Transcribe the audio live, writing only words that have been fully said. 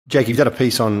Jake, you've done a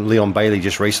piece on Leon Bailey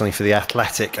just recently for the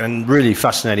Athletic, and really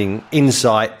fascinating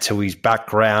insight to his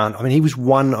background. I mean, he was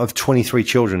one of 23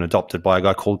 children adopted by a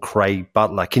guy called Craig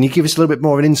Butler. Can you give us a little bit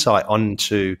more of an insight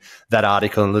onto that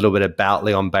article and a little bit about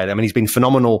Leon Bailey? I mean, he's been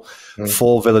phenomenal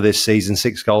for Villa this season,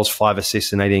 6 goals, 5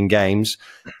 assists in 18 games.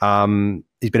 He's been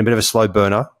a bit of a slow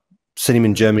burner. Seeing him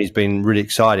in Germany has been really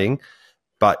exciting,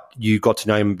 but you got to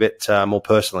know him a bit more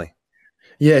personally.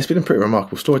 Yeah, it's been a pretty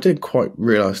remarkable story. I didn't quite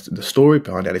realise the story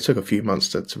behind it. It took a few months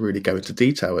to really go into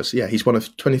detail. He's one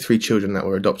of 23 children that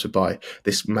were adopted by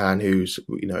this man who's,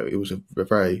 he was a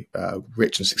very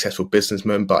rich and successful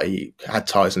businessman, but he had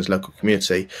ties in his local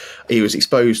community. He was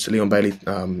exposed to Leon Bailey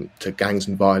to gangs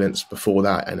and violence before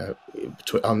that, and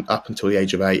up until the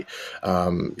age of 8.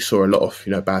 He saw a lot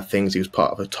of bad things. He was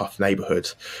part of a tough neighbourhood,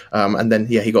 and then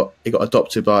he got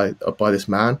adopted by this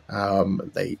man.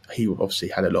 He obviously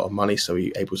had a lot of money, so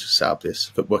he able to set up this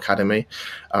football academy,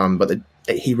 but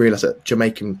he realised that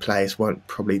Jamaican players weren't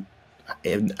probably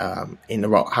having the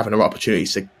right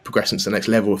opportunities to progress into the next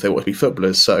level if they want to be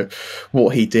footballers. So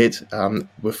what he did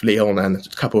with Leon and a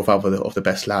couple of other of the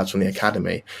best lads from the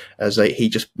academy, he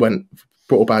just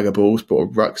brought a bag of balls, brought a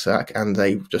rucksack, and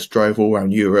they just drove all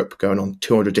around Europe, going on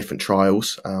 200 different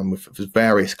trials with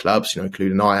various clubs,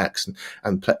 including Ajax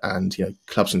and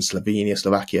clubs in Slovenia,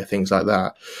 Slovakia, things like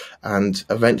that. And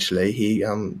eventually he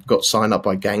got signed up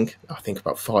by Genk, I think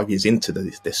about 5 years into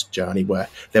this journey, where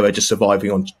they were just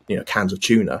surviving on cans of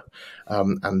tuna.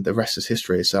 And the rest is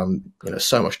history. Is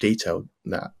so much detail,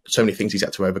 that so many things he's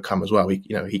had to overcome as well.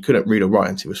 He couldn't read or write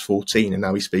until he was 14, and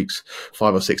now he speaks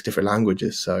 5 or 6 different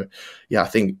languages. So I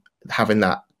think having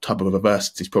that type of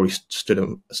adversity probably stood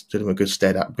him in good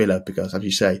stead at Villa, because, as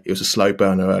you say, it was a slow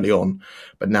burner early on,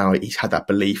 but now he's had that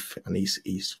belief, and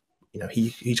he's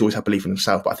always had belief in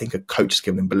himself, but I think a coach has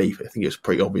given him belief. I think it was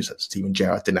pretty obvious that Steven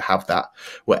Gerrard didn't have that,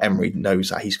 where Emery knows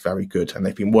that he's very good, and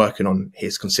they've been working on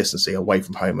his consistency away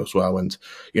from home as well. And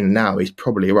now he's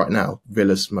probably right now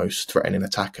Villa's most threatening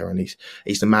attacker, and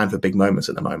he's the man for big moments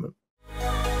at the moment.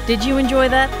 Did you enjoy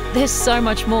that? There's so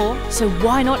much more, so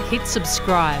why not hit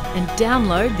subscribe and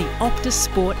download the Optus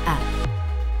Sport app.